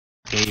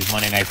Dave,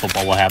 Monday Night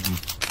Football, what happened?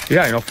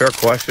 Yeah, fair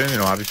question.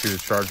 Obviously the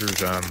Chargers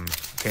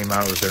came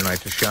out. It was their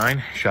night to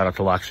shine. Shout out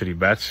to Lock City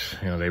Bets.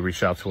 They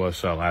reached out to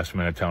us last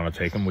minute telling to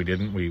take them. We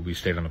didn't. We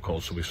stayed on the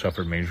Colts, so we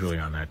suffered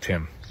majorly on that,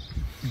 Tim.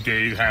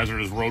 Dave,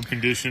 hazardous road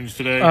conditions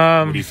today.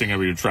 What do you think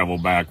of your travel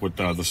back with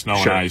the snow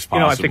and ice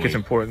possibly? I think it's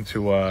important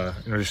to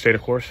just stay the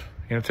course,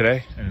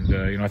 today.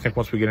 And, I think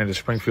once we get into the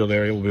Springfield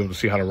area, we'll be able to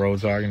see how the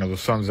roads are. The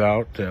sun's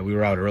out. We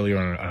were out earlier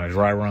on a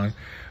dry run.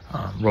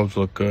 Roads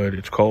look good.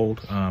 It's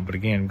cold. But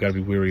again, we've got to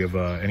be wary of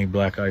any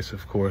black ice,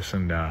 of course,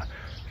 and,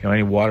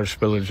 any water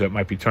spillage that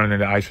might be turning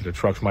into ice that the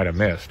trucks might have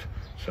missed.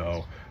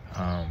 So,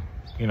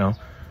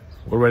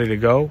 we're ready to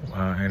go.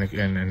 And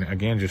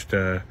again, just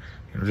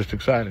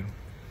excited.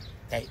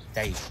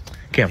 Dave,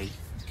 Kim,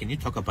 can you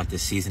talk about the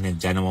season in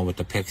general with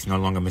the picks no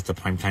longer Mr.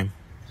 Primetime?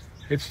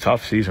 It's a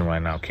tough season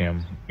right now,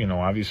 Kim.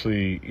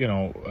 Obviously,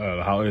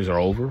 the holidays are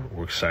over.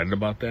 We're excited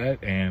about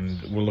that, and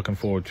we're looking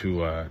forward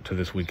to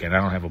this weekend.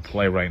 I don't have a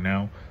play right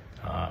now,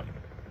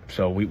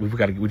 so we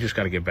just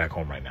got to get back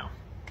home right now.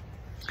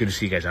 Good to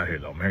see you guys out here,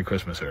 though. Merry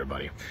Christmas,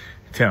 everybody.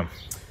 Tim.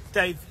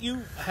 Dave,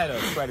 you had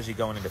a strategy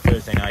going into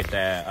Thursday night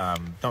there.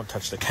 Don't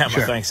touch the camera,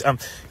 sure. Thanks.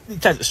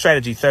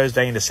 Strategy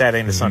Thursday into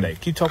Saturday into Sunday.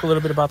 Can you talk a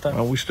little bit about that?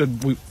 Well, we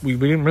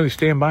didn't really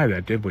stand by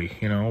that, did we?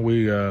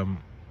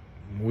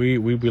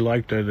 We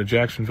liked the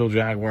Jacksonville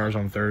Jaguars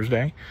on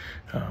Thursday.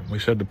 We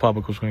said the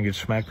public was going to get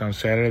smacked on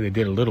Saturday. They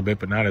did a little bit,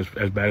 but not as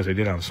bad as they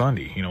did on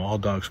Sunday. All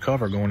dogs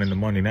cover going into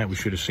Monday night. We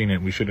should have seen it.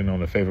 We should have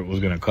known the favorite was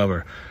going to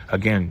cover.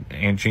 Again,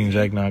 Aunt Jean's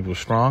eggnog was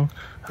strong.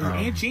 Does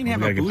Aunt Jean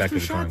have a booster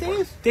shot,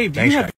 Dave? Dave, do you have